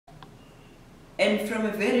And from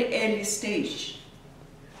a very early stage,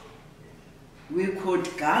 we could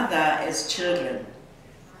gather as children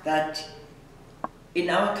that in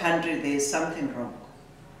our country there is something wrong.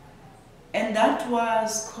 And that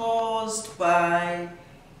was caused by,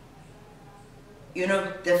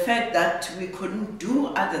 the fact that we couldn't do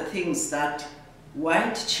other things that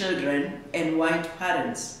white children and white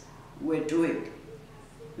parents were doing.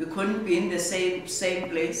 We couldn't be in the same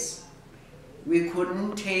place. We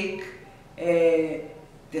couldn't take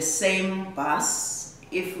the same bus.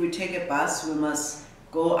 If we take a bus, we must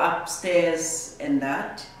go upstairs and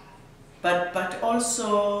that. But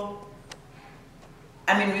also,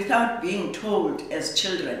 without being told as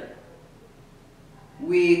children,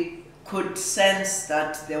 we could sense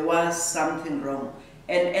that there was something wrong.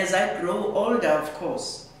 And as I grow older, of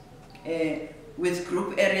course, with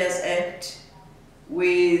Group Areas Act,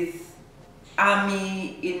 with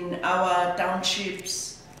army in our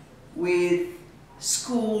townships, with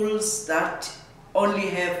schools that only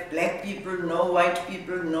have black people, no white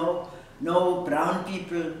people, no brown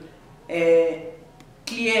people,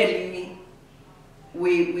 clearly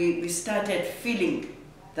we started feeling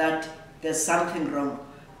that there's something wrong.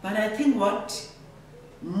 But I think what,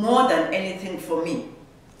 more than anything for me,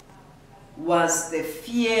 was the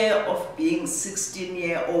fear of being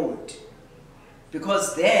 16-year-old.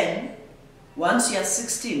 Because then, once you're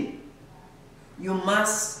 16, you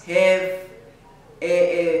must have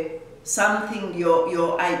something,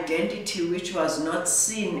 your identity, which was not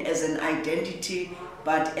seen as an identity,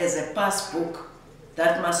 but as a passbook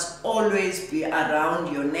that must always be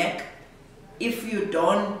around your neck. If you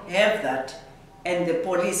don't have that, and the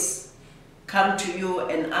police come to you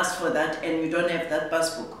and ask for that, and you don't have that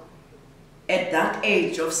passbook, at that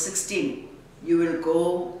age of 16, you will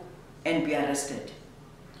go and be arrested.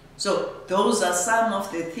 So those are some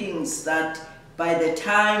of the things that by the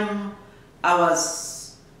time I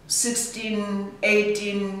was 16,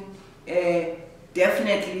 18,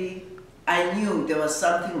 definitely I knew there was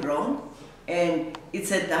something wrong. And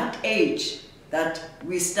it's at that age that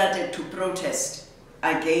we started to protest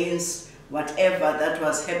against whatever that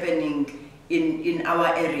was happening in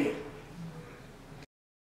our area.